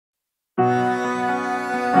Love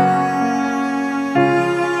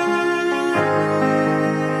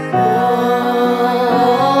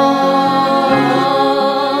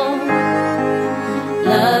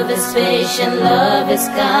is patient, love is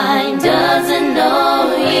kind, doesn't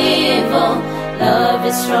know evil. Love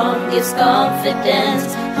is strong, gives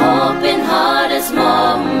confidence, hope in hardest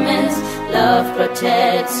moments. Love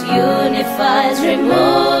protects, unifies,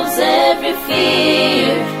 removes every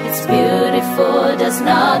fear. It's beautiful, does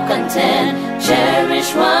not contend,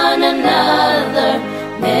 cherish one another,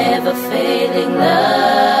 never failing love.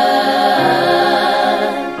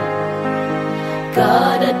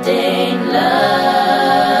 God ordained love,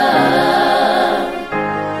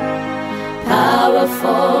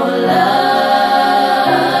 powerful love,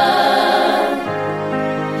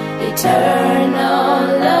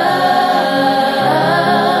 eternal love.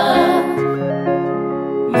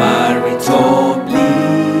 Marital bliss.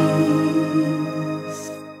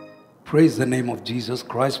 Praise the name of Jesus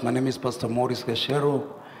Christ. My name is Pastor Maurice Gacheru,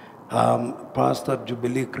 pastor at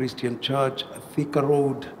Jubilee Christian Church, Thika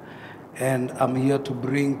Road, and I'm here to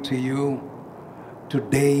bring to you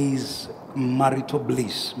today's marital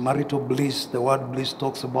bliss. Marital bliss, the word bliss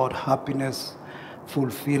talks about happiness,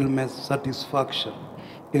 fulfillment, satisfaction.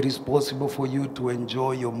 It is possible for you to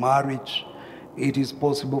enjoy your marriage. It is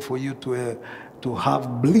possible for you to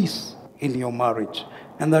have bliss in your marriage.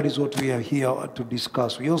 And that is what we are here to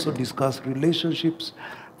discuss. We also discuss relationships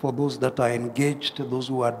for those that are engaged, those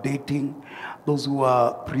who are dating, those who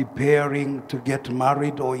are preparing to get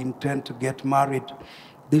married or intend to get married.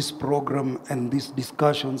 This program and these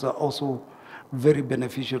discussions are also very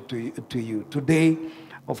beneficial to you. Today,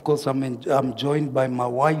 of course, I'm joined by my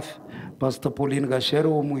wife, Pastor Pauline Gacheru,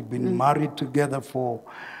 whom we've been married together for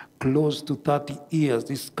close to 30 years.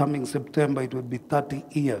 This coming September, it will be 30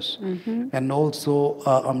 years. And also,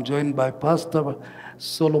 I'm joined by Pastor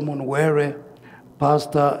Solomon Were,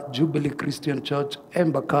 Pastor Jubilee Christian Church,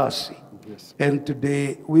 Embakasi. Yes. And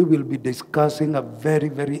today, we will be discussing a very,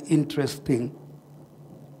 very interesting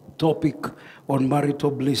topic on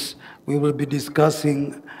marital bliss. We will be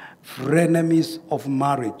discussing frenemies of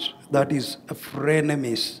marriage. That is,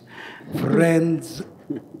 frenemies, friends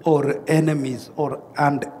or enemies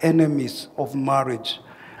and enemies of marriage.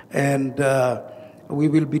 And we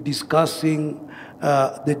will be discussing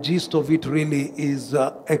the gist of it really is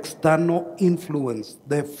external influence,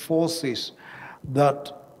 the forces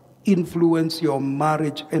that influence your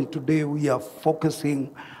marriage. And today we are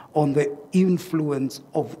focusing on the influence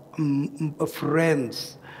of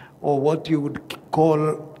friends, or what you would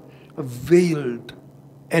call veiled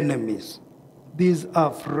enemies. These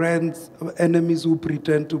are friends, enemies who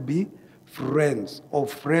pretend to be friends, or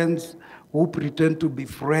friends who pretend to be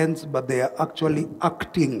friends, but they are actually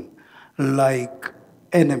acting like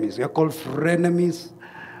enemies. They are called frenemies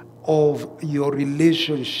of your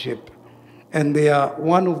relationship. And they are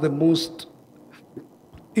one of the most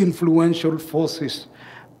influential forces.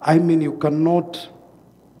 I mean, you cannot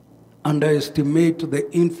underestimate the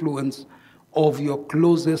influence of your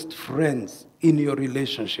closest friends in your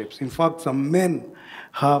relationships. In fact, some men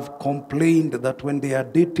have complained that when they are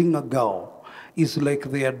dating a girl, it's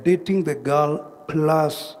like they are dating the girl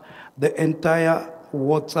plus the entire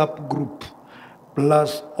WhatsApp group,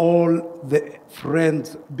 plus all the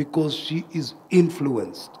friends, because she is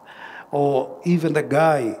influenced. Or even the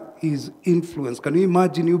guy is influenced. Can you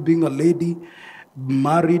imagine you being a lady,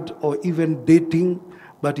 married or even dating,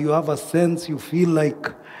 but you have a sense, you feel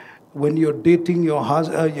like when you're dating your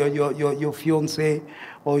fiance,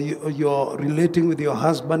 or you're relating with your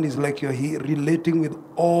husband, is like you're relating with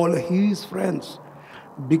all his friends,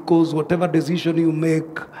 because whatever decision you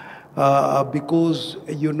make, because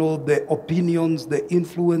you know the opinions, the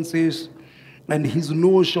influences, and his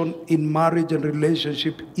notion in marriage and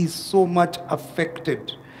relationship is so much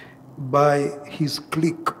affected by his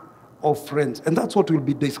clique of friends. And that's what we'll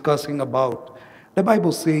be discussing about. The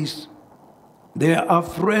Bible says there are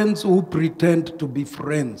friends who pretend to be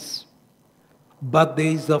friends, but there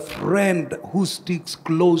is a friend who sticks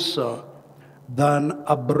closer than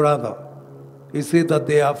a brother. He said that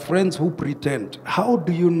there are friends who pretend. How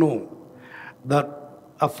do you know that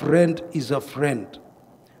a friend is a friend?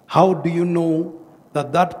 How do you know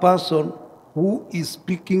that that person who is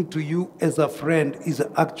speaking to you as a friend is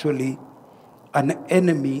actually an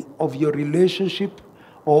enemy of your relationship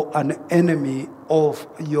or an enemy of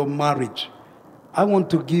your marriage? I want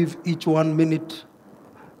to give each 1 minute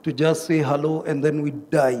to just say hello, and then we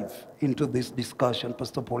dive into this discussion.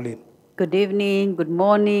 Pastor Pauline. Good evening, good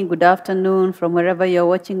morning, good afternoon from wherever you're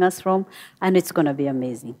watching us from, and it's going to be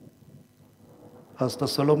amazing. Pastor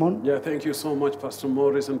Solomon? Yeah, thank you so much, Pastor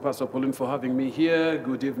Morris and Pastor Pauline, for having me here.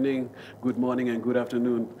 Good evening, good morning, and good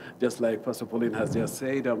afternoon. Just like Pastor Pauline has just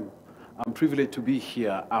said, I'm privileged to be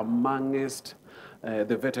here amongst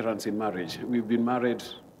the veterans in marriage. We've been married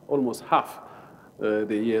almost half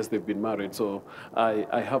the years they've been married, so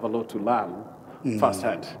I have a lot to learn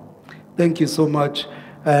firsthand. Thank you so much.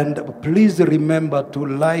 And please remember to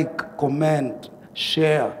like, comment,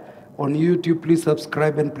 share. On YouTube, please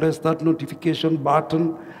subscribe and press that notification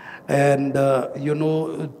button. And,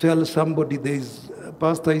 tell somebody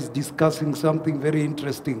Pastor is discussing something very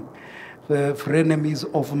interesting. The frenemies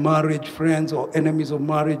of marriage, friends or enemies of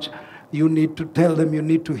marriage, you need to tell them, you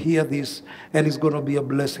need to hear this, and it's going to be a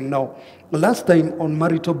blessing. Now, last time on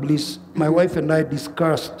Marital Bliss, my wife and I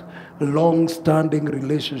discussed long-standing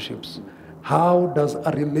relationships. How does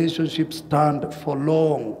a relationship stand for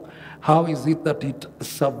long? How is it that it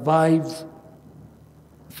survives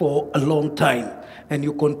for a long time and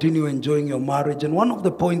you continue enjoying your marriage? And one of the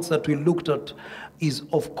points that we looked at is,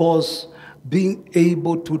 of course, being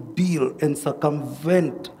able to deal and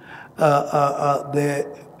circumvent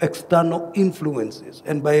the external influences.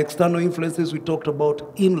 And by external influences, we talked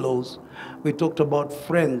about in-laws, we talked about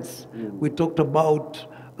friends, we talked about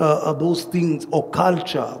those things, or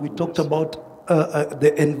culture, we talked about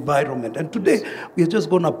the environment. And today, we are just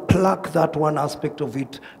going to pluck that one aspect of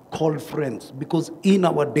it called friends. Because in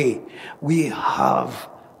our day, we have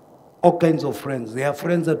all kinds of friends. There are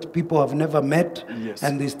friends that people have never met,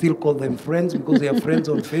 and they still call them friends because they are friends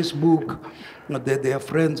on Facebook, they are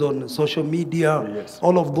friends on social media.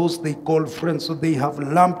 All of those they call friends. So they have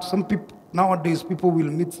lumped some people. Nowadays, people will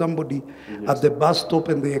meet somebody at the bus stop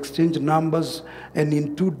and they exchange numbers, and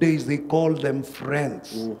in 2 days they call them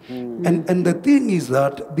friends. And the thing is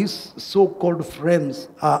that these so-called friends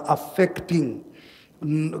are affecting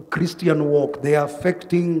Christian walk. They are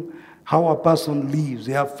affecting how a person lives.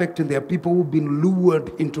 They are affecting, there are people who've been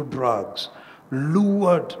lured into drugs,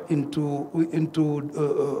 lured into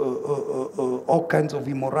all kinds of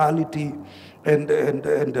immorality and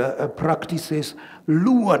practices,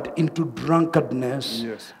 lured into drunkenness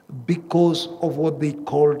because of what they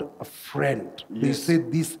called a friend. They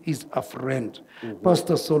said this is a friend.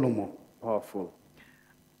 Pastor Solomon, Powerful.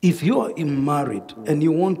 if you are married and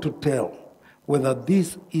you want to tell whether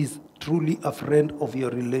this is truly a friend of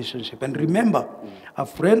your relationship, and remember, a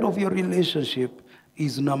friend of your relationship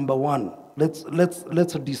is number one.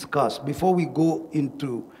 Let's discuss before we go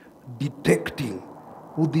into detecting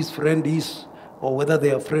who this friend is or whether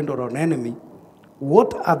they are a friend or an enemy.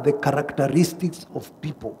 What are the characteristics of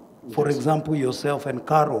people? For example, yourself and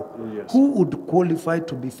Carol, who would qualify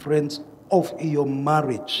to be friends of your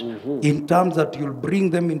marriage, in terms that you'll bring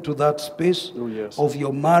them into that space of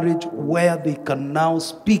your marriage where they can now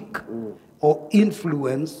speak or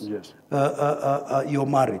influence your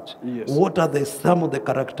marriage. What are some of the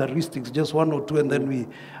characteristics? Just one or two, and then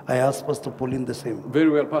I ask Pastor Pauline the same. Very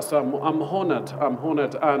well, Pastor. I'm honored.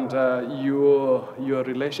 And your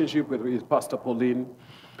relationship with Pastor Pauline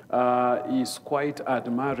is quite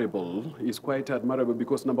admirable. It's quite admirable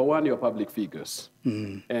because, number one, you're public figures,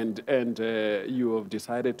 and you have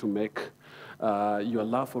decided to make your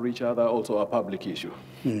love for each other also a public issue.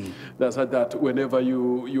 That's that whenever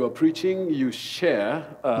you are preaching, you share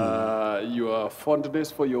your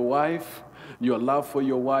fondness for your wife, your love for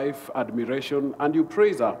your wife, admiration, and you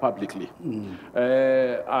praise her publicly.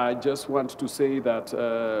 I just want to say that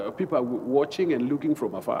people are watching and looking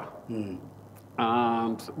from afar.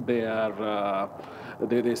 And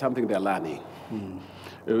there's something they're learning.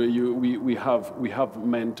 We have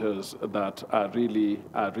mentors that are really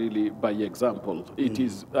by example. It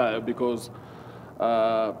is because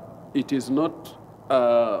it is not.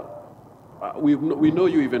 We know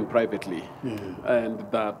you even privately, and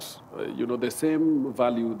that the same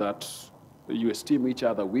value that you esteem each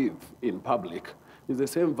other with in public is the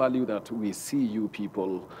same value that we see you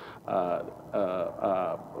people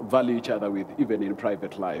value each other with even in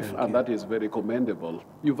private life, and that is very commendable.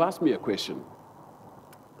 You've asked me a question.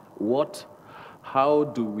 How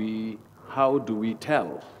do we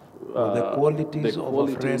tell the qualities of a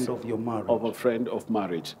friend of your marriage? Of a friend of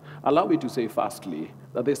marriage. Allow me to say firstly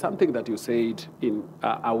that there's something that you said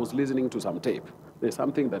I was listening to some tape. There's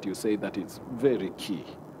something that you said that is very key.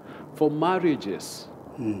 For marriages,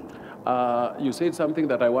 you said something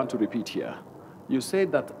that I want to repeat here. You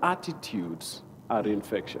said that attitudes are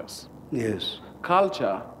infectious. Yes.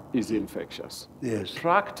 Culture is infectious. Yes.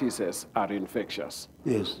 Practices are infectious.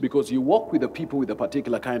 Yes. Because you walk with the people with a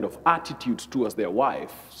particular kind of attitude towards their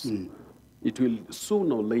wives. it will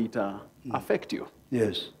sooner or later affect you.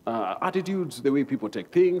 Yes. Attitudes, the way people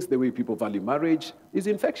take things, the way people value marriage is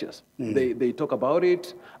infectious. They talk about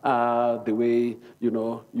it, the way,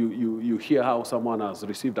 you hear how someone has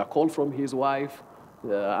received a call from his wife,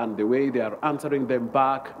 and the way they are answering them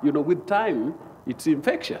back. With time, it's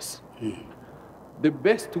infectious. The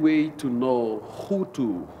best way to know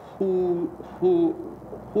who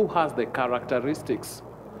has the characteristics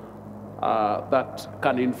that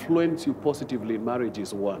can influence you positively in marriage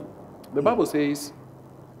is one. The Bible says,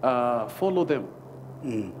 follow them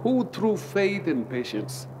who through faith and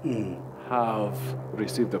patience have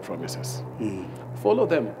received the promises. Follow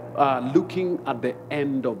them, looking at the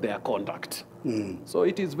end of their conduct. So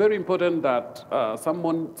it is very important that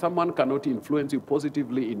someone cannot influence you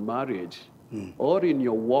positively in marriage or in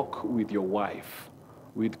your walk with your wife,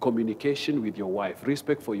 with communication with your wife,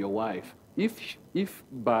 respect for your wife, if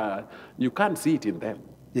you can't see it in them.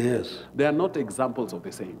 Yes. They are not examples of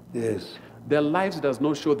the same. Yes. Their lives does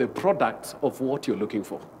not show the products of what you're looking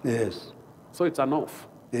for. Yes. So it's an off.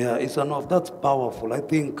 Yeah, it's an off. That's powerful. I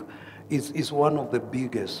think it's one of the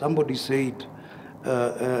biggest. Somebody said,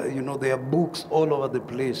 there are books all over the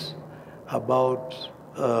place about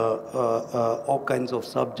all kinds of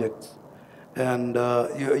subjects. And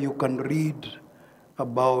you can read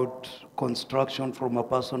about construction from a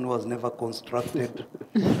person who has never constructed.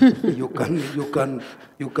 you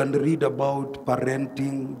can read about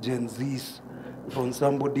parenting, Gen Zs, from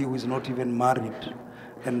somebody who is not even married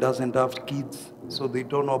and doesn't have kids, so they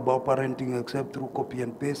don't know about parenting except through copy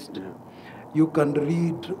and paste. Yeah. You can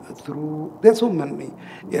read through, there's so many,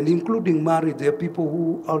 and including marriage. There are people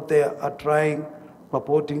who out there are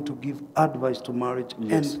purporting to give advice to marriage,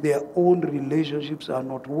 yes, and their own relationships are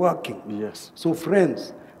not working. Yes. So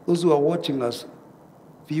friends, those who are watching us,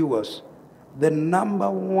 viewers, the number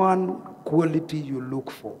one quality you look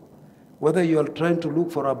for, whether you are trying to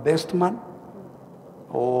look for a best man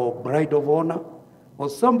or bride of honor or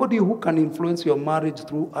somebody who can influence your marriage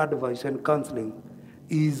through advice and counseling,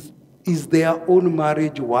 is their own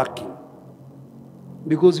marriage working?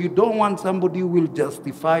 Because you don't want somebody who will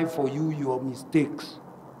justify for you your mistakes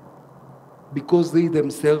because they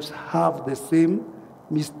themselves have the same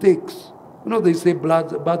mistakes. They say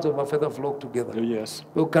birds of a feather flock together. Yes.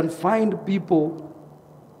 You can find people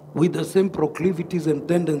with the same proclivities and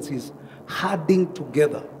tendencies herding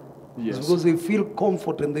together. Yes. It's because they feel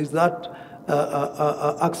comfort and there's that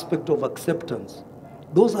aspect of acceptance.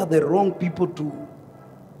 Those are the wrong people to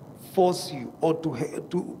force you or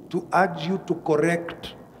to urge you to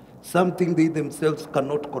correct something they themselves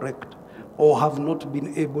cannot correct or have not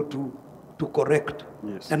been able to correct.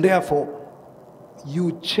 Yes. And therefore,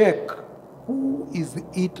 you check who is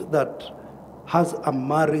it that has a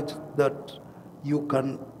marriage that you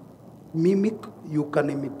can mimic, you can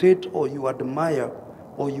imitate, or you admire,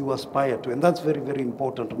 or you aspire to. And that's very, very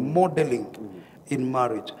important, modeling in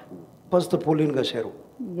marriage. Pastor Pauline Gacheru.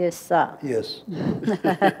 Yes, sir. Yes.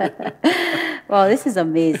 Well, this is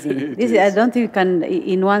amazing. I don't think we can,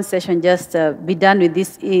 in one session, just be done with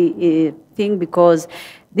this thing, because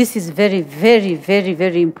this is very, very, very,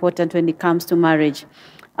 very important when it comes to marriage.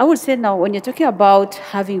 I would say now, when you're talking about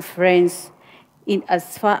having friends,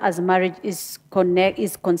 as far as marriage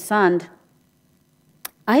is concerned,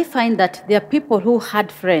 I find that there are people who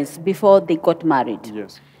had friends before they got married.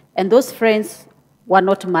 Yes. And those friends were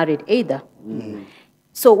not married either. Mm-hmm.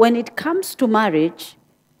 So when it comes to marriage,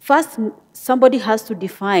 first somebody has to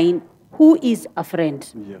define who is a friend.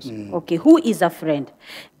 Yes. Okay, who is a friend?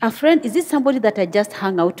 A friend, is it somebody that I just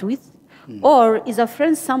hang out with? Or is a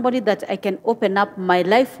friend somebody that I can open up my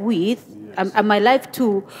life with, yes, my life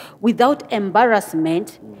to, without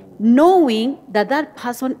embarrassment, knowing that that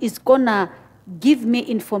person is going to give me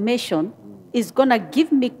information, is going to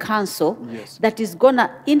give me counsel, yes, that is going to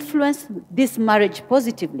influence this marriage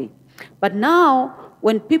positively. But now,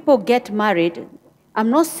 when people get married, I'm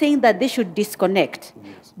not saying that they should disconnect,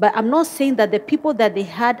 yes, but I'm not saying that the people that they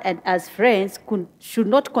had as friends should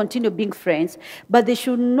not continue being friends, but they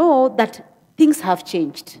should know that things have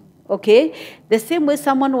changed, okay? The same way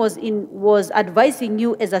someone was advising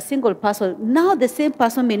you as a single person, now the same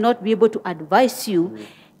person may not be able to advise you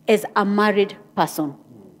as a married person.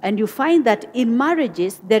 And you find that in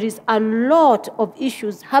marriages, there is a lot of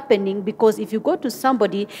issues happening because if you go to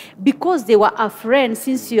somebody, because they were a friend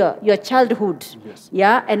since your childhood, yes,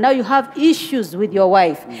 yeah, and now you have issues with your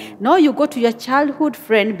wife. Now you go to your childhood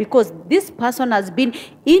friend because this person has been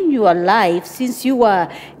in your life since you were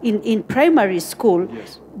in primary school.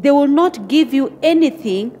 Yes. They will not give you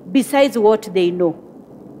anything besides what they know.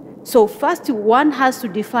 So first, one has to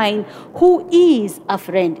define who is a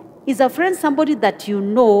friend. Is a friend somebody that you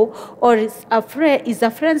know, or is a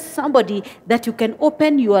friend somebody that you can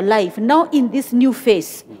open your life now in this new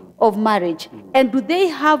phase of marriage? And do they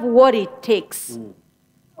have what it takes?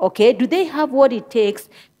 Okay, do they have what it takes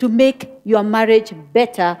to make your marriage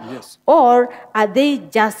better? Yes. Or are they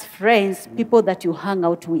just friends, people that you hang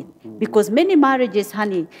out with? Because many marriages,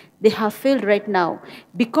 honey, they have failed right now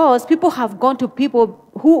because people have gone to people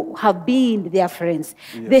who have been their friends.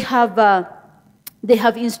 Yes. They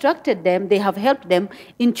have instructed them, they have helped them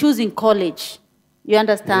in choosing college. You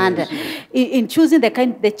understand? Yes. In choosing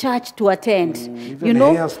the church to attend, Even you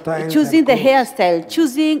know, hairstyles choosing and the clothes. hairstyle,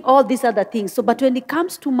 choosing all these other things. So, but when it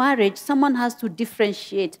comes to marriage, someone has to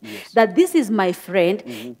differentiate that this is my friend.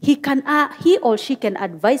 He or she can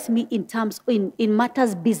advise me in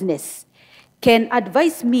matters business, can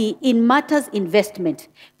advise me in matters investment,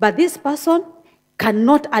 but this person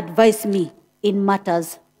cannot advise me in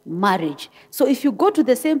matters marriage. So if you go to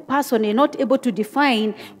the same person, you're not able to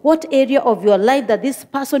define what area of your life that this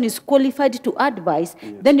person is qualified to advise,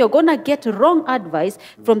 then you're going to get wrong advice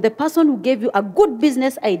from the person who gave you a good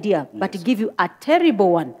business idea, but give you a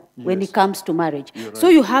terrible one when it comes to marriage. So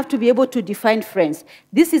you have to be able to define friends.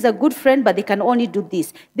 This is a good friend, but they can only do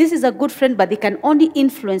this. This is a good friend, but they can only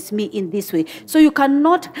influence me in this way. So you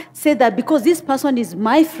cannot say that because this person is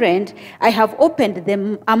my friend, I have opened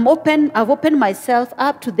them, I've opened myself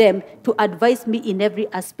up to them to advise me in every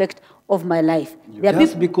aspect of my life.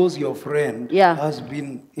 Just because your friend Yeah. has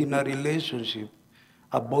been in a relationship,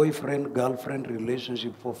 a boyfriend-girlfriend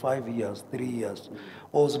relationship for 5 years, 3 years,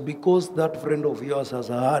 or because that friend of yours has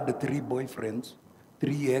had 3 boyfriends,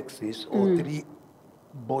 3 exes, or 3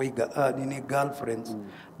 girlfriends,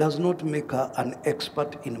 does not make her an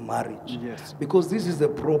expert in marriage. Yes. Because this is the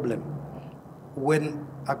problem. When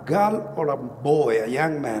a girl or a boy, a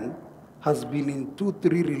young man, has been in 2,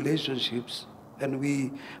 3 relationships, and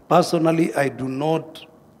personally, I do not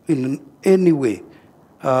in any way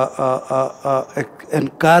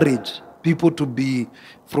encourage people to be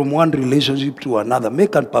from one relationship to another.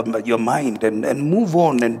 Make up your mind and move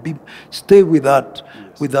on and stay with that,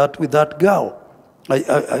 with that girl.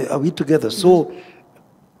 Are we together? So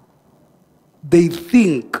they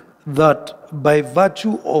think that by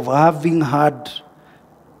virtue of having had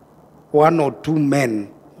 1 or 2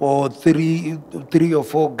 men or 3 or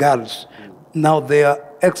 4 girls, now they are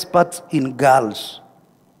experts in girls.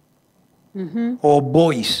 Or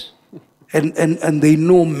boys, and they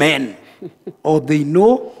know men, or they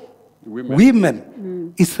know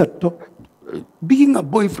women. It's being a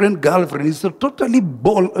boyfriend, girlfriend is a totally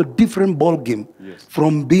different ball game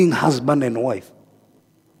from being husband and wife.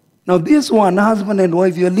 Now this one, husband and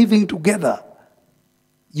wife, you're living together.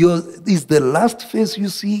 Is the last face you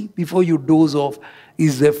see before you doze off,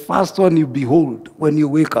 is the first one you behold when you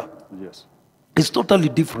wake up. Yes. It's totally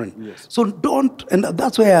different. Yes. So and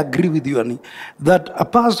that's why I agree with you, Annie, that a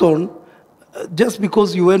person, just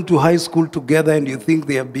because you went to high school together and you think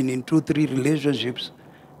they have been in 2, 3 relationships,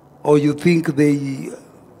 or you think they,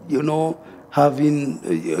 have been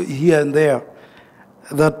here and there,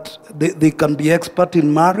 that they can be expert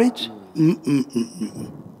in marriage?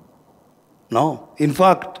 No. In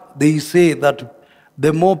fact, they say that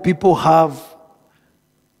the more people have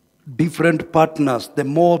different partners, the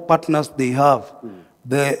more partners they have,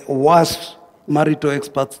 the worse marital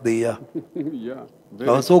experts they are. Yeah. The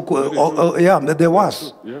worse.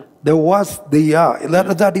 Yeah. The worse they are.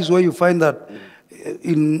 That is why you find that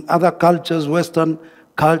in other cultures, Western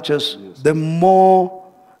cultures, the more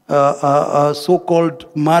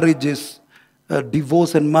so-called marriages,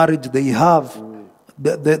 divorce and marriage they have,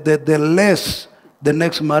 the less the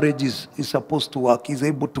next marriage is supposed to work, is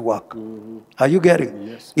able to work. Are you getting?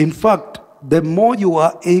 Yes. In fact, the more you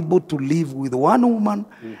are able to live with one woman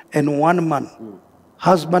and one man,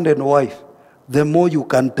 husband and wife, the more you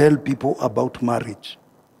can tell people about marriage.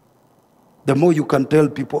 The more you can tell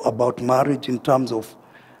people about marriage in terms of,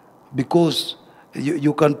 because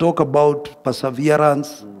you can talk about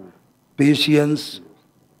perseverance, patience,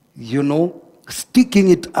 sticking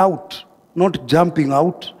it out, not jumping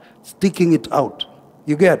out, sticking it out.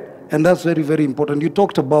 You get? And that's very, very important. You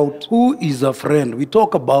talked about who is a friend. We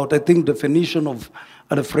talk about, I think, definition of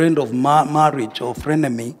a friend of marriage or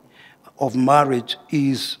frenemy of marriage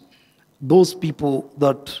is those people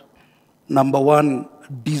that, number one,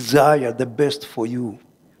 desire the best for you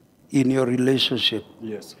in your relationship.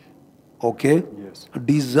 Yes. Okay? Yes.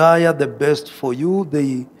 Desire the best for you.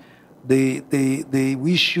 They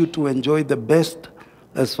wish you to enjoy the best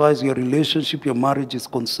as far as your relationship, your marriage is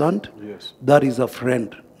concerned. Yes. That is a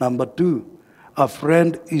friend. Number 2, a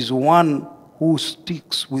friend is one who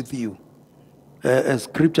sticks with you. As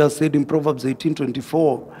scripture said in Proverbs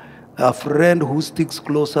 18:24, a friend who sticks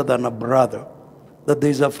closer than a brother, that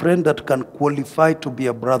there's a friend that can qualify to be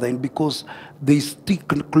a brother, and because they stick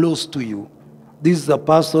close to you, this is a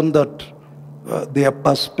person that their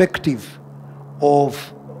perspective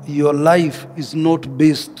of your life is not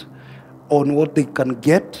based on what they can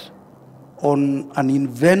get, on an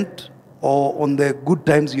event, or on the good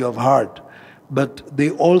times you have had, but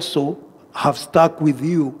they also have stuck with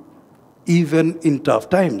you even in tough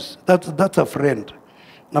times. That's a friend.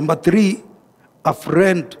 Number 3, a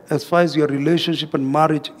friend, as far as your relationship and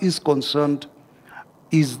marriage is concerned,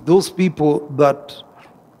 is those people that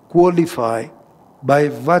qualify by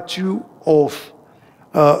virtue of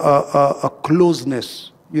a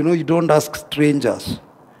closeness. You know, you don't ask strangers.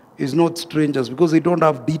 It's not strangers because they don't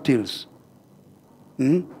have details.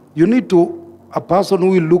 You need a person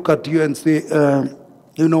who will look at you and say,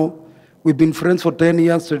 you know, we've been friends for 10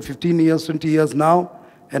 years, 15 years, 20 years now,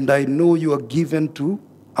 and I know you are given to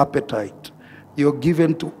appetite. You're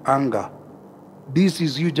given to anger. This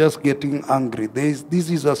is you just getting angry. This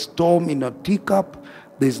is a storm in a teacup.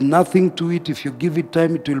 There's nothing to it. If you give it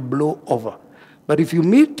time, it will blow over. But if you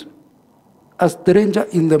meet a stranger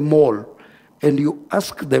in the mall and you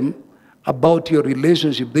ask them about your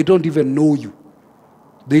relationship, they don't even know you.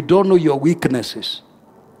 They don't know your weaknesses.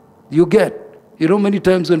 You get, you know, many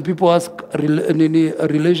times when people ask a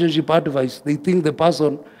relationship advice, they think the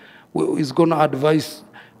person is going to advise,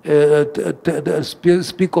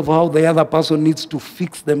 speak of how the other person needs to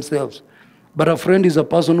fix themselves. But a friend is a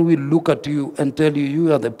person who will look at you and tell you,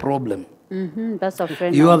 you are the problem. That's a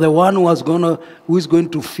friend. You are the one who is going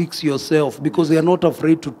to fix yourself, because they are not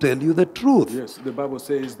afraid to tell you the truth. Yes, the Bible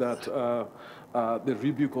says that the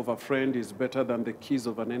rebuke of a friend is better than the kiss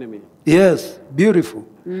of an enemy. Yes, beautiful.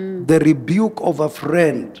 The rebuke of a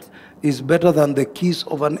friend is better than the kiss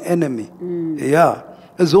of an enemy. Yeah.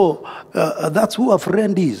 So that's who a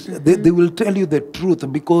friend is. They will tell you the truth,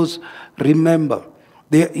 because remember,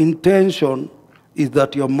 their intention is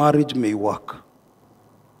that your marriage may work.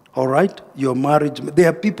 All right? Your marriage. There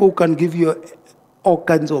are people who can give you all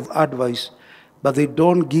kinds of advice, but they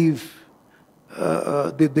don't give,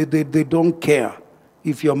 they don't care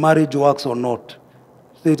if your marriage works or not.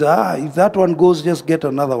 They say, if that one goes, just get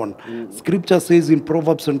another one. Scripture says in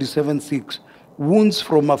Proverbs 27:6, wounds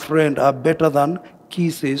from a friend are better than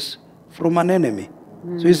kisses from an enemy.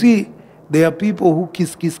 So you see, there are people who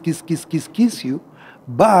kiss you,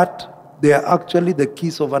 but they are actually the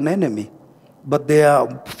kiss of an enemy. But there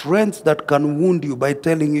are friends that can wound you by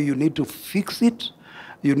telling you need to fix it,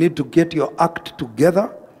 you need to get your act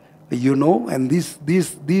together, you know, and this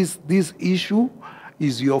issue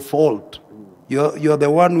is your fault. You're the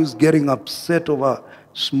one who's getting upset over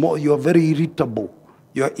small, you're very irritable,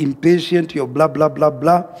 you're impatient, you're blah, blah, blah,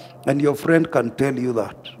 blah, and your friend can tell you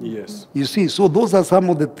that. Yes. You see, so those are some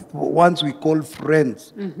of the ones we call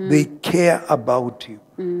friends. They care about you.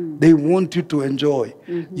 They want you to enjoy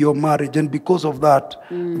your marriage, and because of that,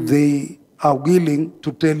 they are willing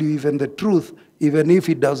to tell you even the truth, even if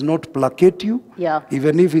it does not placate you,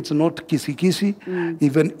 even if it's not kissy-kissy,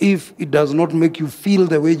 even if it does not make you feel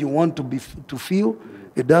the way you want to feel.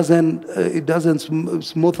 It doesn't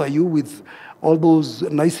smother you with all those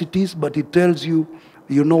niceties, but it tells you,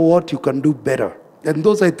 you know what, you can do better. And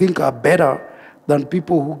those, I think, are better than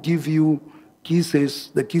people who give you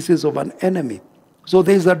kisses, the kisses of an enemy. So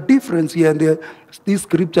there's a difference here, and this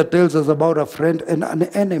scripture tells us about a friend and an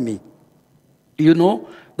enemy. You know,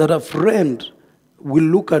 that a friend will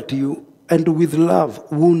look at you and with love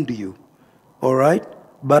wound you, all right?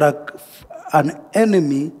 But an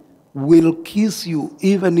enemy will kiss you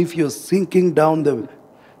even if you're sinking down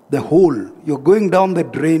the hole. You're going down the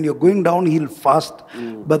drain, you're going downhill fast,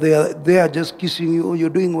 but they are just kissing you. Oh, you're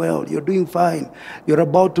doing well, you're doing fine. You're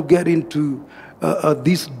about to get into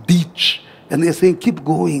this ditch, and they're saying, keep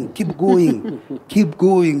going, keep going, keep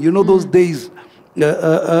going. You know, those days,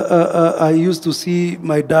 I used to see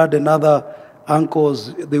my dad and other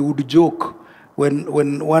uncles, they would joke when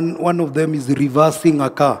one of them is reversing a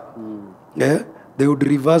car. Yeah? They would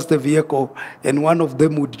reverse the vehicle, and one of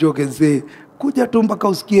them would joke and say, kuja tu mpaka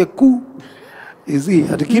usikie ku. You see,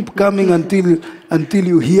 and keep coming until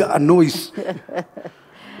you hear a noise.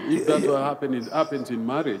 If that's what happens in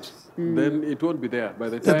marriage, then it won't be there. By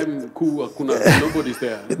the time nobody's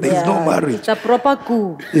there. There's no marriage. It's a proper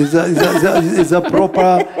coup. It's a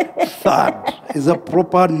proper thud. It's a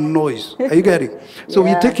proper noise. Are you getting? So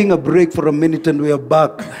we're taking a break for a minute, and we are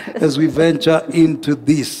back as we venture into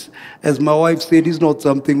this. As my wife said, it's not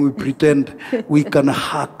something we pretend we can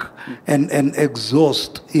hack and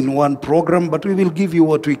exhaust in one program, but we will give you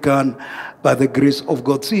what we can by the grace of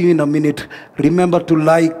God. See you in a minute. Remember to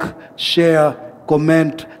like, share,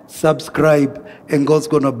 comment, subscribe, and God's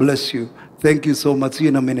going to bless you. Thank you so much. See you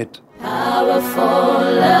in a minute. Powerful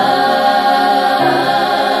love,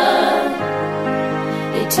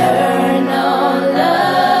 eternal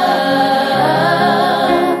love,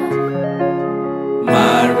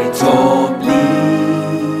 marital bliss.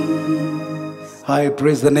 Hi,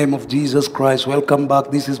 praise the name of Jesus Christ. Welcome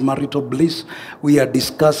back. This is Marital Bliss. We are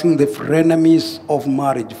discussing the frenemies of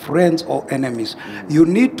marriage, friends or enemies. You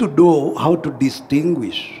need to know how to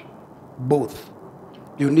distinguish both.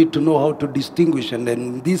 You need to know how to distinguish. And then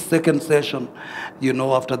in this second session,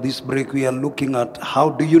 after this break, we are looking at how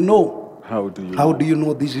do you know? How do you How know? do you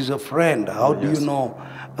know this is a friend? How do you know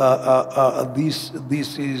this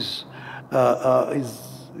is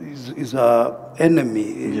a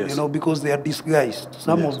enemy? Yes. Because they are disguised.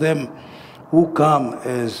 Some of them who come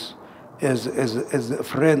as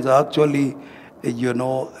friends are actually,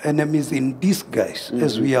 enemies in disguise,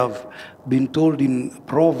 as we have been told in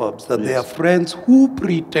Proverbs, that they are friends who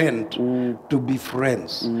pretend to be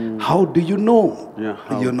friends. How do you know? Yeah,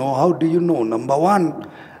 how? How do you know? Number one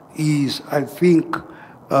is, I think,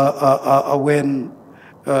 when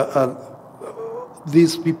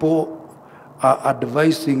these people are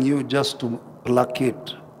advising you just to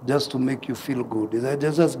placate, just to make you feel good.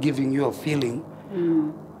 They're just giving you a feeling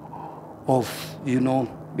of,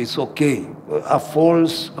 it's okay. A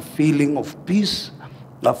false feeling of peace,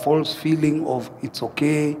 a false feeling of it's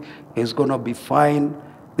okay, it's going to be fine.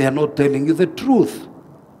 They are not telling you the truth.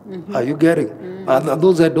 Are you getting?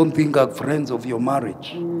 Those I don't think are friends of your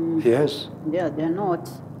marriage. Yes. Yeah, they're not.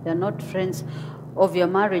 They're not friends of your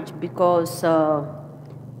marriage because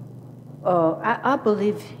I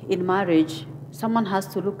believe in marriage, someone has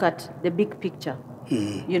to look at the big picture,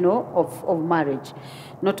 of marriage.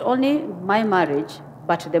 Not only my marriage,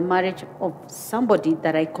 but the marriage of somebody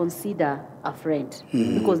that I consider a friend.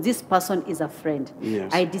 Because this person is a friend.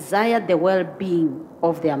 Yes. I desire the well-being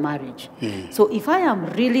of their marriage. So if I am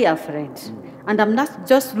really a friend, and I'm not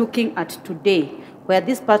just looking at today, where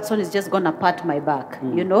this person is just going to pat my back,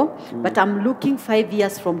 but I'm looking 5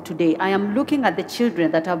 years from today. I am looking at the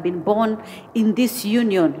children that have been born in this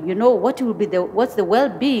union. What's the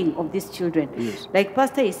well-being of these children? Yes. Like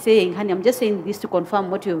Pastor is saying, honey, I'm just saying this to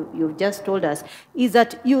confirm what you've just told us, is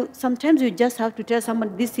that sometimes you just have to tell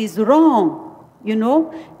someone this is wrong.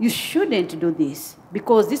 You shouldn't do this,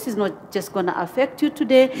 because this is not just going to affect you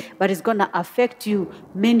today, but it's going to affect you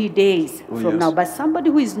many days from now. But somebody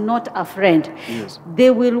who is not a friend, they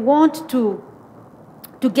will want to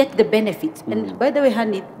get the benefit. And by the way,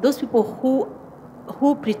 honey, those people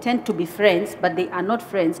who pretend to be friends, but they are not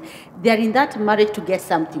friends, they are in that marriage to get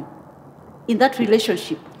something. In that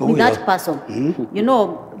relationship, that person,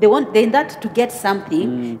 they're in that to get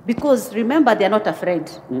something, because remember, they're not a friend,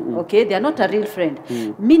 okay? They're not a real friend,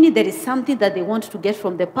 meaning there is something that they want to get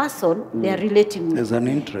from the person they are relating with. There's an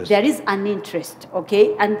interest. There is an interest,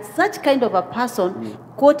 okay? And such kind of a person,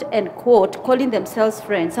 quote unquote, calling themselves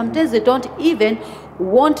friends, sometimes they don't even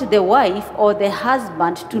want the wife or the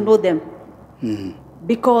husband to know them,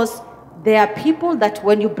 because there are people that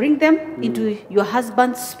when you bring them into your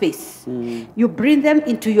husband's space, you bring them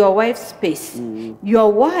into your wife's space,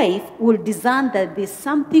 your wife will discern that there's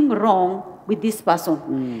something wrong with this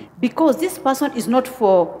person, because this person is not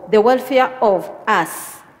for the welfare of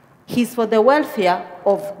us. He's for the welfare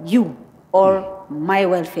of you or my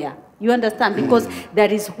welfare. You understand? Because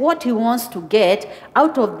there is what he wants to get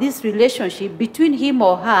out of this relationship between him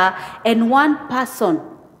or her and one person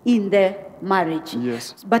in the marriage.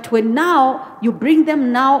 Yes. But when now you bring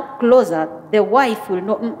them now closer, the wife will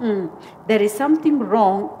know there is something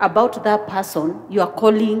wrong about that person you are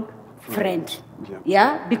calling friend.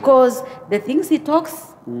 Yeah? Because the things he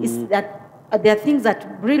talks is that there are things that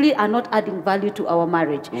really are not adding value to our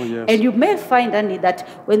marriage. And you may find, Annie, that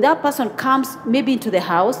when that person comes maybe into the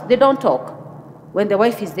house, they don't talk when the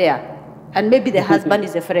wife is there, and maybe the husband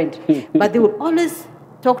is a friend, but they will always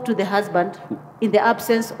talk to the husband in the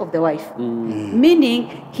absence of the wife. Meaning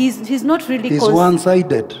he's not really... He's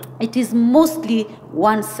one-sided. It is mostly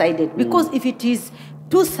one-sided. Because if it is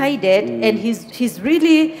two-sided and he's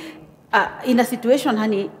really in a situation,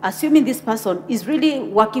 honey, assuming this person is really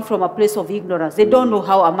working from a place of ignorance, they don't know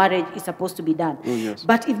how a marriage is supposed to be done.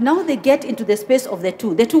 But if now they get into the space of the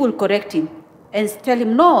two will correct him and tell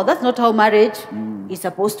him, no, that's not how marriage is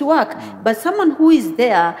supposed to work. But someone who is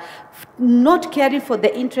there, not caring for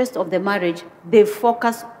the interest of the marriage, they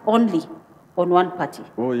focus only on one party,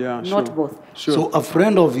 not both. So a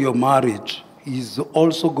friend of your marriage is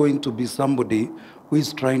also going to be somebody who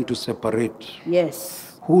is trying to separate.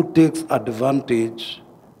 Yes. Who takes advantage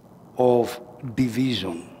of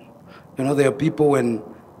division. There are people when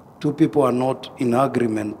two people are not in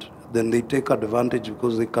agreement, then they take advantage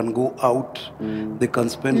because they can go out, they can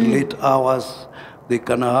spend late hours, they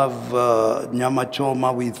can have nyama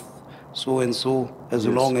choma with so and so, as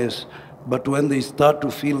long as, but when they start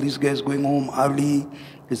to feel this guy is going home early,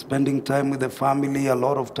 he's spending time with the family, a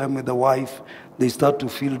lot of time with the wife, they start to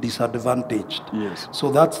feel disadvantaged. Yes.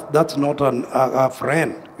 So that's not a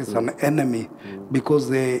friend, it's an enemy, because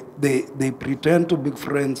they pretend to be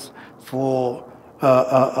friends for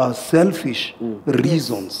selfish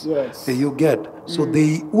reasons. Yes. You get? So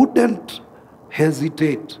they wouldn't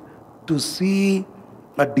hesitate to see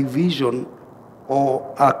a division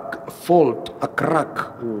or a fault, a crack,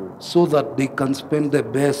 so that they can spend the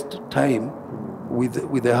best time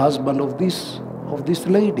with the husband of this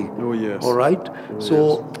lady. Oh, yes. All right?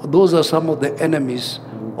 So those are some of the enemies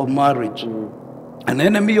of marriage. An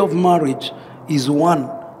enemy of marriage is one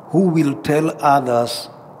who will tell others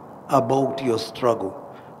about your struggle.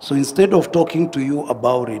 So instead of talking to you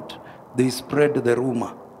about it, they spread the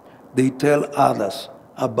rumor. They tell others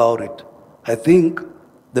about it. I think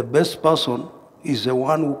the best person is the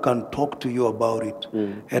one who can talk to you about it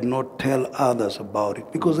and not tell others about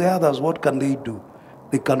it. Because the others, what can they do?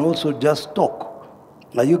 They can also just talk.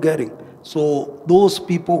 Are you getting? So those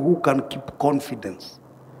people who can keep confidence,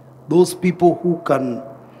 those people who can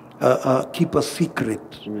keep a secret,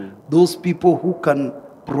 those people who can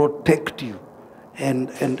protect you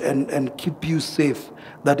and keep you safe,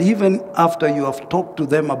 that even after you have talked to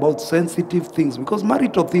them about sensitive things, because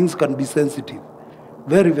marital things can be sensitive,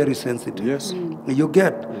 very, very sensitive. Yes. You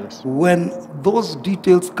get? Yes. When those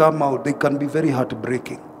details come out, they can be very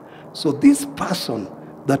heartbreaking. So this person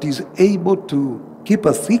that is able to keep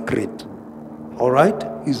a secret, all right,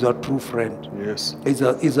 is a true friend. Yes.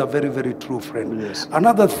 Is a very, very true friend. Yes.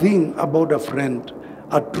 Another thing about a friend,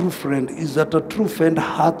 a true friend, is that a true friend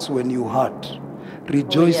hurts when you hurt,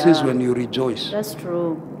 rejoices when you rejoice. That's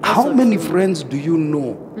true. How many friends do you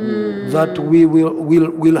know that we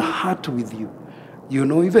will hurt with you? You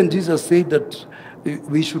know, even Jesus said that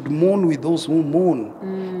we should mourn with those who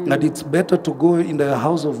mourn. That it's better to go in the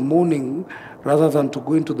house of mourning rather than to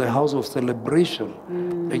go into the house of celebration.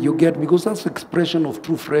 You get? Because that's expression of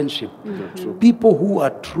true friendship. People who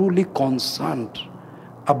are truly concerned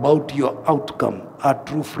about your outcome are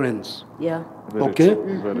true friends. Yeah. Very Okay?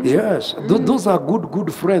 true, very true. Yes. Those are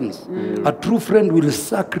good friends. A true friend will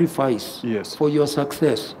sacrifice Yes. for your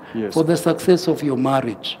success, Yes. for the success of your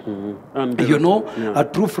marriage. And You know, a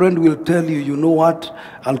true friend will tell you, you know what,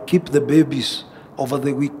 I'll keep the babies over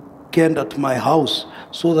the weekend at my house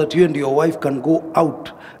so that you and your wife can go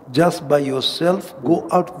out just by yourself, go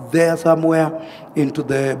out there somewhere into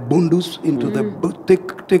the bundus, into the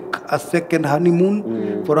take a second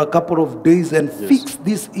honeymoon for a couple of days and fix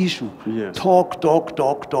this issue. Yes. Talk.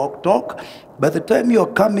 By the time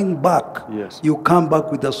you're coming back, Yes. you come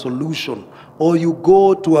back with a solution. Or you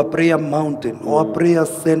go to a prayer mountain or a prayer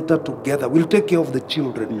center together. We'll take care of the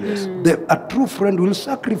children. Yes. A true friend will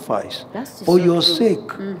sacrifice That's for so your true.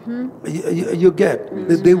 sake. You get?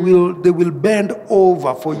 They will bend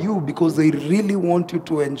over for you because they really want you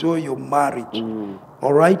to enjoy your marriage.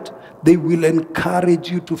 All right? They will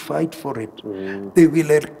encourage you to fight for it. They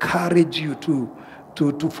will encourage you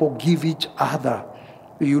to forgive each other.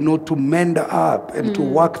 You know, to mend up and to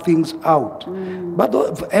work things out. But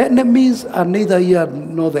the enemies are neither here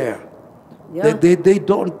nor there. Yeah. They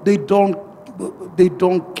don't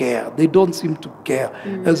care. They don't seem to care.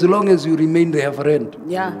 As long as you remain their friend.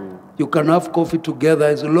 Yeah. You can have coffee together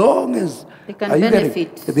as long as They can are you getting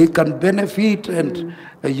benefit. it? They can benefit and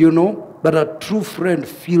you know, but a true friend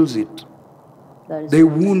feels it. That is They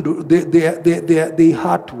wound, they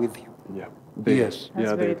hurt with you. Yeah. Yes.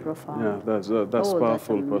 That's very profound. Yeah, that's Oh, that's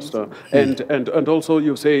powerful, Pastor. And also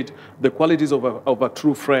you said the qualities of a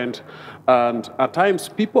true friend, and at times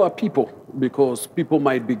people are people, because people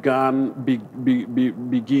might begin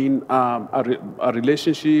a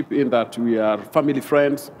relationship in that we are family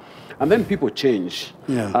friends, and then people change,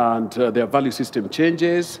 and their value system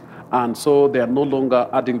changes, and so they are no longer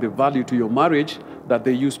adding the value to your marriage that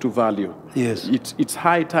they used to value. Yes. It's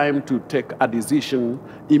high time to take a decision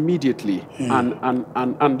immediately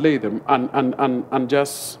and lay them and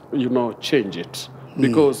just, you know, change it.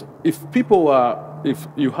 Because if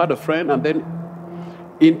you had a friend and then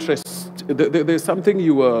there's something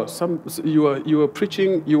you were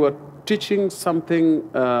preaching, you were teaching something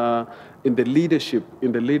in the leadership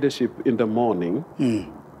in the morning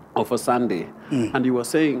of a Sunday, and you were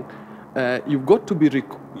saying you've got to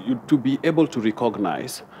be able to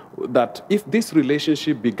recognize that if this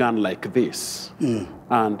relationship began like this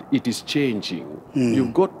and it is changing,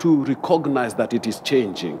 you've got to recognize that it is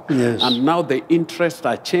changing. Yes. And now the interests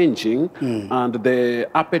are changing and the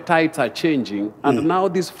appetites are changing. And now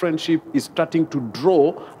this friendship is starting to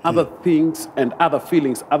draw other things and other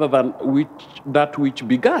feelings other than that which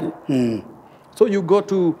began. So you got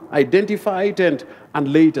to identify it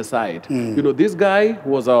and lay it aside. You know, this guy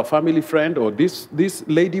was our family friend, or this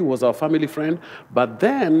lady was our family friend, but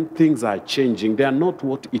then things are changing. They are not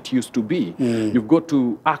what it used to be. You've got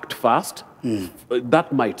to act fast.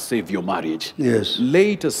 That might save your marriage. Yes.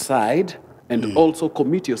 Lay it aside and also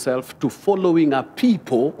commit yourself to following a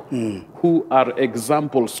people who are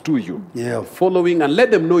examples to you. Yeah. Following, and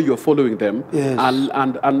let them know you're following them. Yes.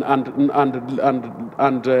 And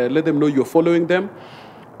let them know you're following them,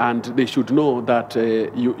 and they should know that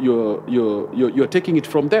you're taking it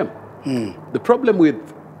from them. The problem with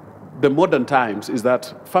the modern times is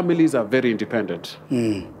that families are very independent.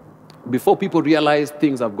 Before people realize,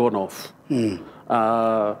 things have gone off.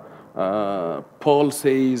 Paul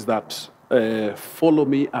says that follow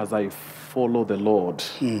me as I follow the Lord.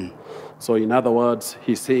 So in other words,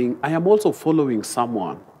 he's saying, I am also following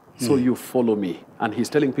someone, so you follow me. And he's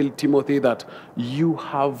telling Timothy that you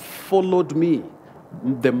have followed me,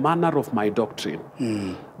 the manner of my doctrine.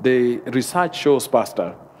 The research shows,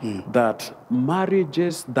 Pastor, that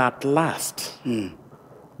marriages that last,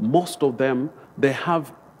 most of them, they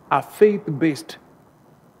have a faith-based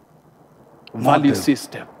value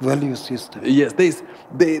system. Value system. Yes,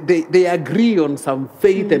 they agree on some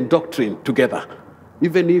faith and doctrine together,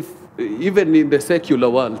 even in the secular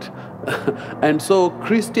world. And so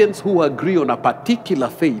Christians who agree on a particular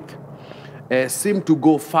faith seem to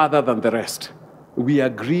go further than the rest. We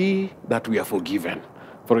agree that we are forgiven.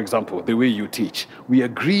 For example, the way you teach. We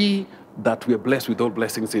agree that we are blessed with all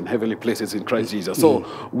blessings in heavenly places in Christ Jesus. So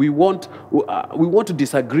we want to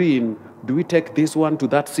disagree in, do we take this one to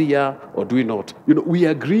that seer or do we not? You know, we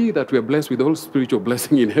agree that we are blessed with all spiritual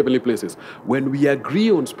blessing in heavenly places. When we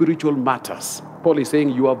agree on spiritual matters, Paul is saying,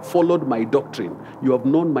 you have followed my doctrine. You have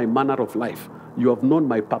known my manner of life. You have known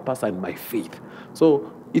my purpose and my faith.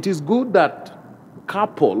 So it is good that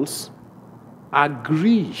couples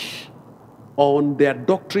agree on their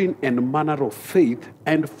doctrine and manner of faith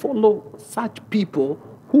and follow such people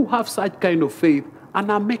who have such kind of faith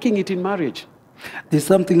and are making it in marriage. There's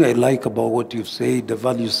something I like about what you've said, the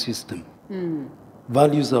value system.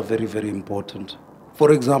 Values are very, very important.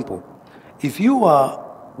 For example, if you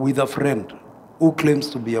are with a friend who claims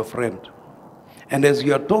to be a friend, and as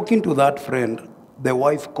you are talking to that friend, the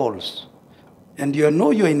wife calls, and you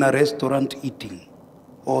know you're in a restaurant eating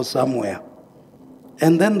or somewhere,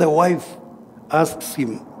 and then the wife asks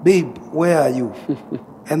him, babe, where are you?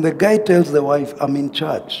 And the guy tells the wife, I'm in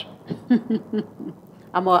church.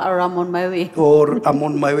 I'm on my way. Or I'm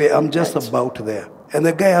on my way, I'm just about there. And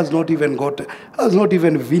the guy has not even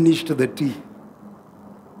finished the tea.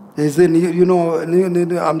 He said, you know,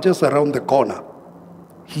 I'm just around the corner.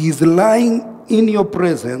 He's lying in your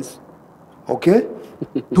presence, okay,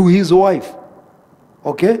 to his wife,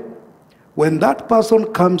 okay? When that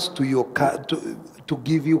person comes to your to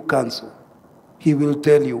give you counsel, he will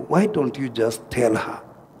tell you, why don't you just tell her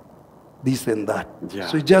this and that? Yeah.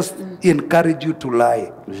 So he just encourage you to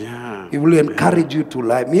lie. Yeah. He will encourage you to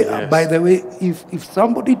lie. Me, Yes. by the way, if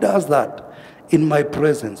somebody does that in my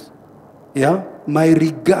presence, yeah, my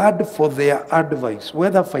regard for their advice,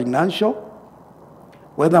 whether financial,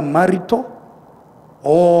 whether marital,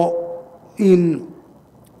 or in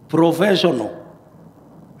professional,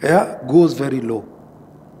 yeah, goes very low.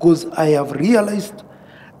 Because I have realized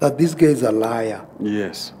that this guy is a liar.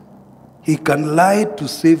 Yes. He can lie to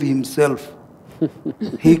save himself.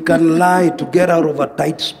 He can lie to get out of a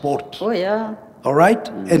tight spot. Oh, yeah. All right?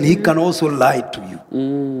 And he can also lie to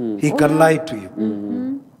you. He can lie to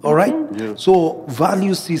you. All right? Yeah. So,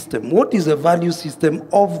 value system. What is the value system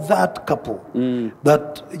of that couple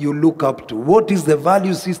that you look up to? What is the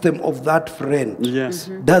value system of that friend? Yes.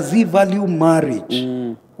 Does he value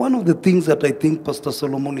marriage? One of the things that I think, Pastor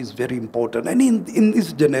Solomon, is very important, and in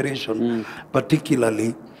this generation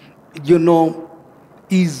particularly, you know,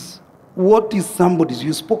 is what is somebody's,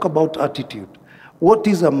 you spoke about attitude. What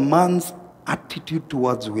is a man's attitude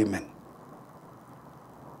towards women?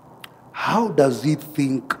 How does he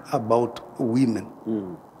think about women?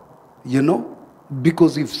 You know,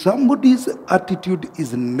 because if somebody's attitude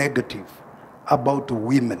is negative about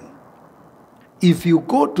women, if you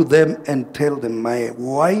go to them and tell them, my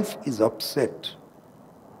wife is upset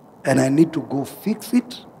and I need to go fix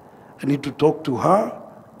it, I need to talk to her,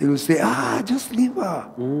 they will say, just leave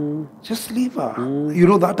her. Just leave her. You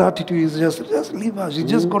know, that attitude is just leave her. She's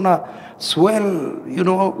just gonna swell, you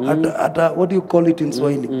know, at what do you call it in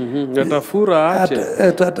Swahili? Atafura ache.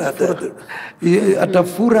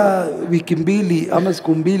 Atafura wiki mbili ama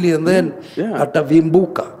siku mbili, and then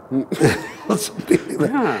atavimbuka. Or something like that.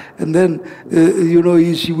 Yeah. And then, you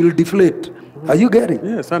know, she will deflate. Are you getting?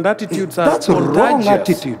 Yes, and attitudes are That's a wrong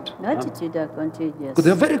contagious. attitude. Attitude are contagious.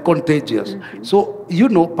 They're very contagious. So, you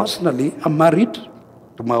know, personally, I'm married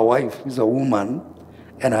to my wife, who's a woman,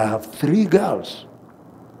 and I have 3 girls.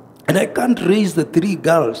 And I can't raise the 3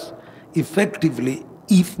 girls effectively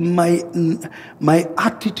if my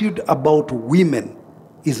attitude about women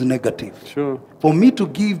is negative. Sure. For me to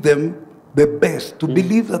give them the best, to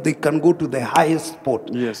believe that they can go to the highest spot,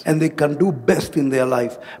 Yes. and they can do best in their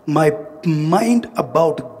life, my mind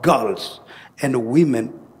about girls and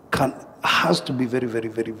women has to be very, very,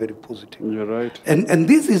 very, very positive. You're right. And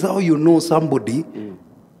this is how you know somebody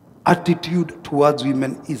attitude towards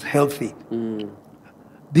women is healthy.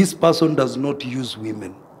 This person does not use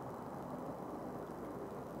women.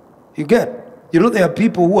 You get? You know, there are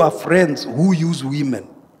people who are friends who use women.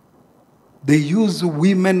 They use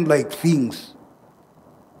women like things.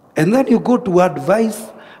 And then you go to advice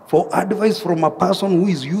from a person who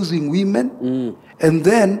is using women. And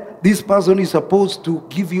then this person is supposed to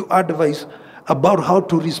give you advice about how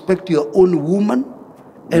to respect your own woman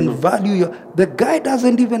and value your... The guy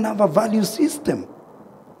doesn't even have a value system.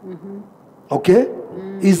 Okay?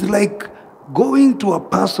 It's like going to a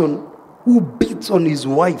person who beats on his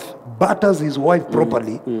wife, batters his wife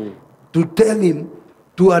properly, to tell him,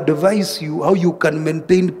 to advise you how you can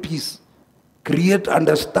maintain peace, create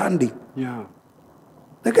understanding. Yeah.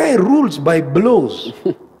 The guy rules by blows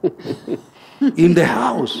in the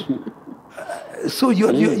house. So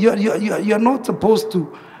you're not supposed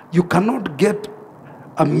to, you cannot get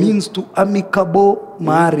a means to amicable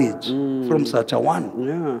marriage from such a one.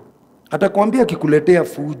 Yeah. Atakwambia kikuletea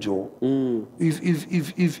fujo.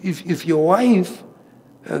 If your wife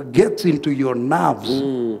gets into your nerves,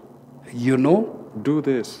 you know, Do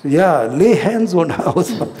this. yeah, lay hands on her or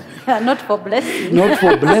something. Not for blessing. Not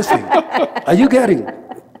for blessing. Are you getting?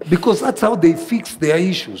 Because that's how they fix their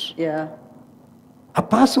issues. Yeah. A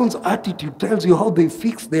person's attitude tells you how they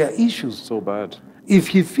fix their issues. So bad. If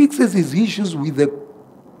he fixes his issues with the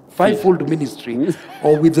fivefold ministry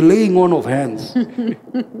or with the laying on of hands,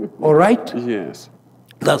 all right? Yes.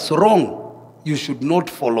 That's wrong. You should not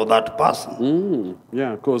follow that person.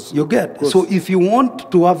 Yeah, because... You get? So if you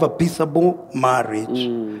want to have a peaceable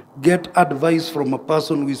marriage, get advice from a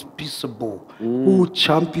person who is peaceable, who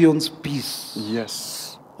champions peace.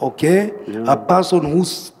 Yes. Okay? A person who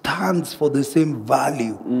stands for the same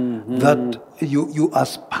value that you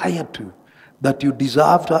aspire to, that you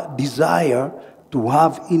desire to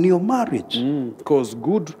have in your marriage. Because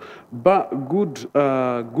good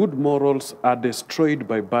morals are destroyed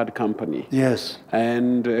by bad company. Yes.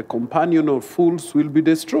 And a companion of fools will be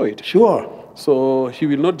destroyed. Sure. So he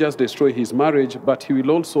will not just destroy his marriage, but he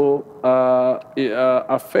will also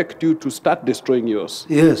affect you to start destroying yours.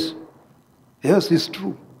 Yes. Yes, it's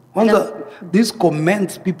true. These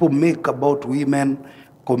comments people make about women,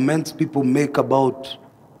 comments people make about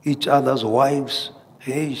each other's wives,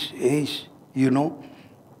 you know,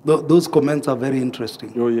 those comments are very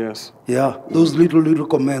interesting. Oh, yes. Yeah, those little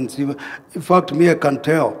comments. In fact, me, I can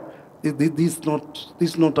tell, this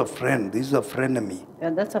is not a friend, this is a frenemy. Yeah,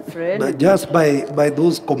 that's a friend. But just by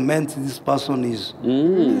those comments, this person is,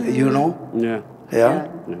 you know? Yeah. Yeah.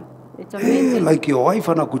 It's amazing. Like your wife,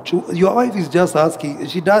 your wife is just asking,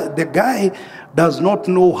 the guy does not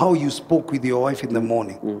know how you spoke with your wife in the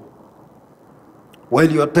morning.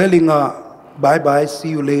 While you're telling her, bye-bye, see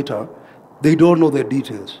you later, they don't know the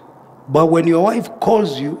details. But when your wife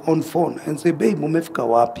calls you on phone and say, babe, umefika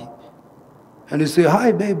wapi? And you say,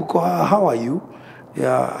 hi, babe, how are you?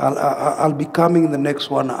 Yeah, I'll be coming in the next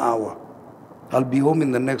 1 hour. I'll be home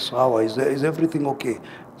in the next hour. Is everything okay?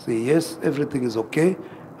 Say, yes, everything is okay.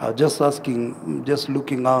 Just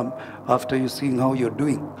looking up after you seeing how you're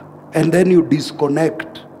doing. And then you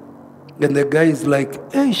disconnect. And the guy is like,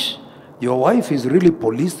 your wife is really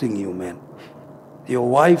policing you, man. Your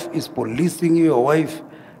wife is policing you. Your wife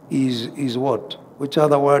is what? Which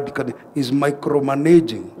other word is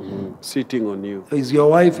micromanaging? Sitting on you.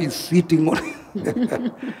 Your wife is sitting on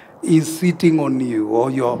is sitting on you,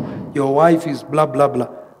 or your wife is blah blah blah.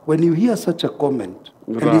 When you hear such a comment,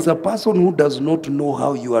 and it's a person who does not know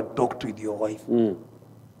how you are talked with your wife,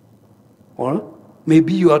 or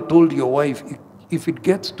maybe you are told your wife, if it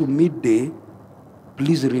gets to midday,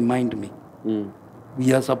 please remind me.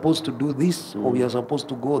 We are supposed to do this, or we are supposed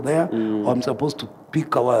to go there, or I'm supposed to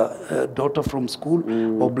pick our daughter from school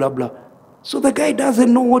or blah, blah. So the guy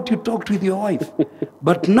doesn't know what you talked with your wife.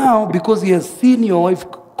 But now, because he has seen your wife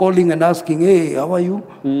calling and asking, hey, how are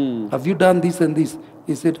you? Have you done this and this?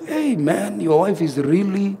 He said, hey, man, your wife is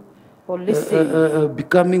really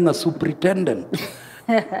becoming a superintendent.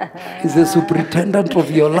 He's a superintendent of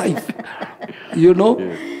your life. You know?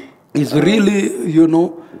 Yeah. It's really, you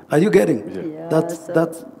know, are you getting? Yeah. That's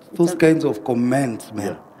those kinds of comments, man.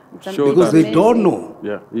 Yeah. Because they don't know.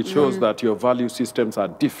 Yeah, it shows that your value systems are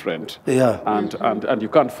different. Yeah. And you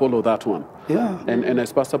can't follow that one. Yeah. And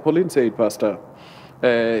as Pastor Pauline said, Pastor,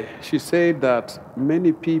 she said that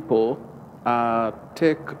many people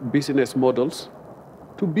take business models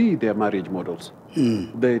to be their marriage models.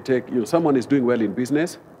 They take, someone is doing well in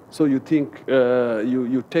business, so you think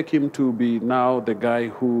you take him to be now the guy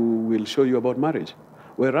who will show you about marriage,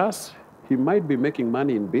 whereas he might be making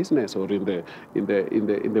money in business or in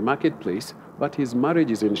the marketplace, but his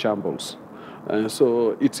marriage is in shambles.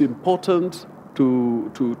 So it's important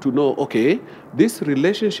to know, okay, this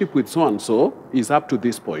relationship with so and so is up to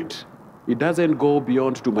this point. It doesn't go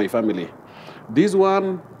beyond to my family. This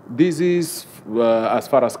is as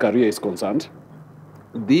far as career is concerned.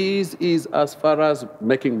 This is as far as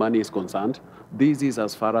making money is concerned. This is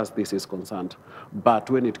as far as this is concerned. But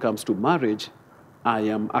when it comes to marriage, I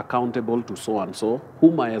am accountable to so and so,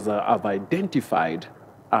 whom I have identified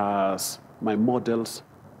as my models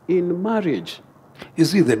in marriage. You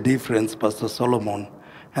see the difference, Pastor Solomon,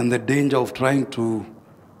 and the danger of trying to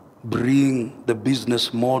bring the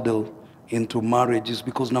business model into marriage is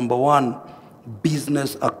because, number one,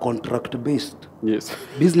 business are contract-based. Yes.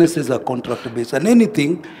 Businesses are contract-based. And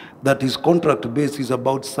anything that is contract-based is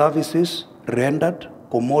about services rendered,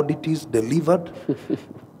 commodities delivered,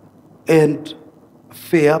 and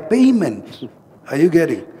fair payment. Are you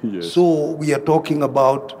getting? Yes. So we are talking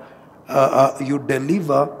about you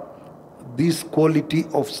deliver this quality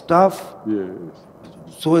of stuff, Yes.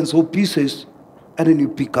 so-and-so pieces, and then you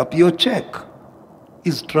pick up your check.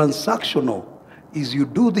 It's transactional. Is you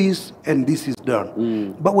do this and this is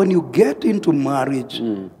done. But when you get into marriage,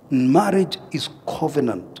 marriage is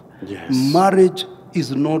covenant. Yes. Marriage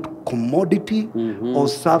is not commodity or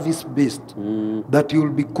service-based. That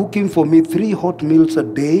you'll be cooking for me 3 hot meals a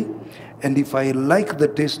day, and if I like the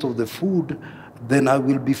taste of the food, then I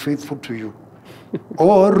will be faithful to you.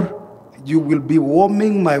 Or you will be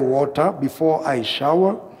warming my water before I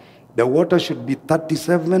shower. The water should be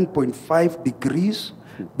 37.5 degrees.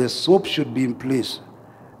 The soap should be in place.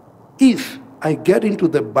 If I get into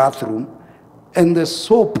the bathroom and the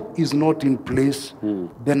soap is not in place,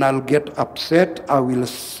 then I'll get upset. I will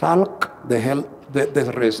sulk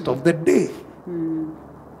the rest of the day.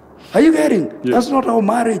 Are you getting? Yes. That's not how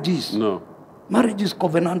marriage is. No. Marriage is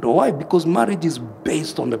covenantal. Why? Because marriage is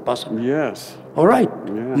based on the person. Yes. All right?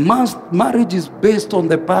 Yeah. Marriage is based on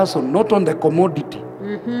the person, not on the commodity.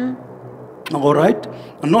 All right?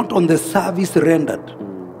 Not on the service rendered.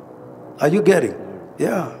 Are you getting?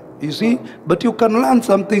 Yeah. You see? But you can learn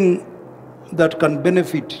something that can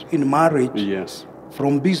benefit in marriage Yes.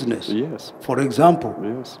 from business. Yes. For example,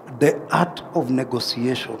 Yes. the art of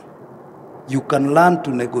negotiation. You can learn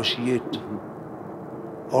to negotiate.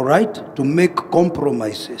 All right? To make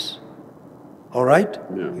compromises. All right?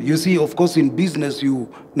 Yeah. You see, of course, in business, you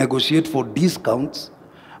negotiate for discounts.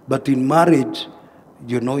 But in marriage,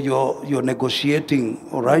 you're negotiating,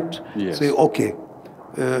 all right? Yes. Say, okay,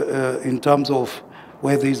 in terms of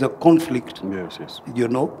where there is a conflict, Yes.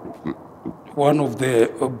 one of the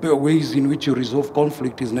ways in which you resolve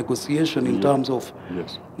conflict is negotiation in terms of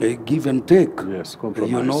give and take. Yes,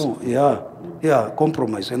 compromise.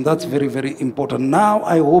 Compromise. And that's very, very important. Now,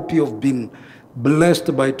 I hope you have been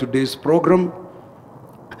blessed by today's program.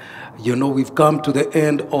 We've come to the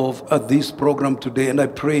end of this program today, and I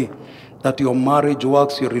pray that your marriage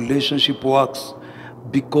works, your relationship works,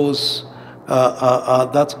 because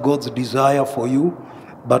that's God's desire for you.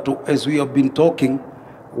 But as we have been talking,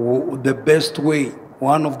 the best way,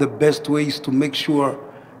 one of the best ways to make sure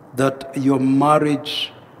that your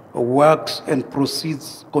marriage works and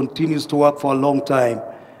continues to work for a long time,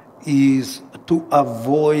 is to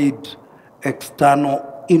avoid external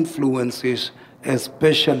influences,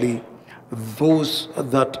 especially those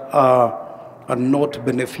that are not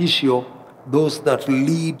beneficial, those that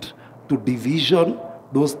lead to division,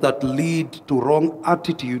 those that lead to wrong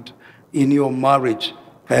attitude in your marriage.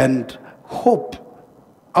 And hope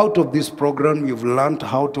out of this program you've learned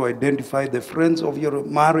how to identify the friends of your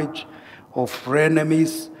marriage, or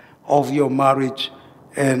frenemies of your marriage.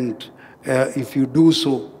 And if you do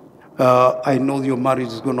so, I know your marriage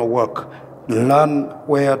is going to work. Learn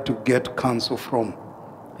where to get counsel from.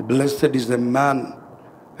 Blessed is the man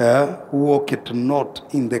walk it not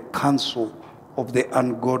in the counsel of the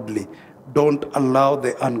ungodly. Don't allow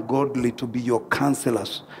the ungodly to be your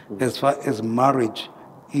counselors as far as marriage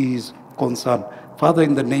is concerned. Father,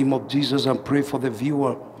 in the name of Jesus, I pray for the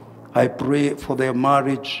viewer. I pray for their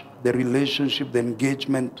marriage, the relationship, the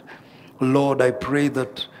engagement. Lord, I pray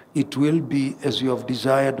that it will be as you have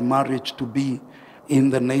desired marriage to be,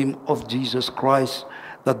 in the name of Jesus Christ,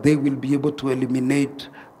 that they will be able to eliminate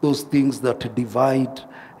those things that divide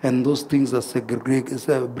and those things that segregate,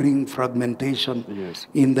 bring fragmentation. Yes.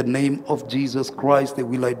 In the name of Jesus Christ, they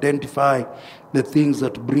will identify the things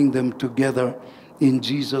that bring them together in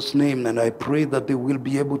Jesus' name. And I pray that they will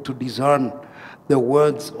be able to discern the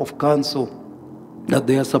words of counsel that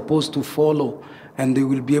they are supposed to follow, and they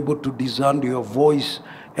will be able to discern your voice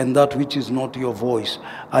and that which is not your voice.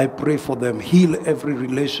 I pray for them. Heal every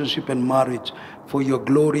relationship and marriage for your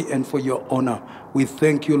glory and for your honor. We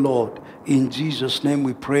thank you, Lord. In Jesus' name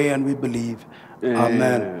we pray and we believe.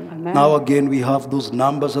 Amen. Amen. Now again, we have those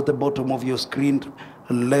numbers at the bottom of your screen.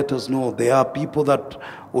 Let us know. There are people that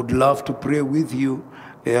would love to pray with you.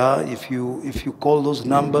 Yeah, if you call those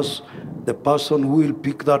numbers, the person who will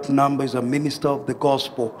pick that number is a minister of the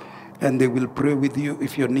gospel, and they will pray with you.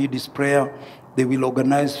 If your need is prayer, they will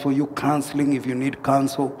organize for you counseling if you need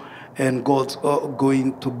counsel, and God's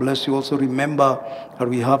going to bless you. Also remember that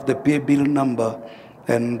we have the PAYBILL number,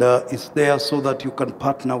 and it's there so that you can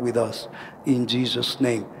partner with us in Jesus'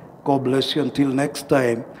 name. God bless you. Until next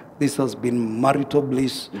time, this has been Marital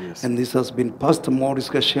Bliss, Yes. and this has been Pastor Maurice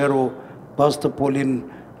Gacheru, Pastor Pauline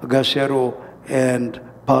Gacheru, and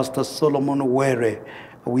Pastor Solomon Were.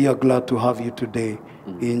 We are glad to have you today.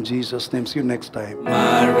 In Jesus' name. See you next time.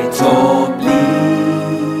 Marital Bliss.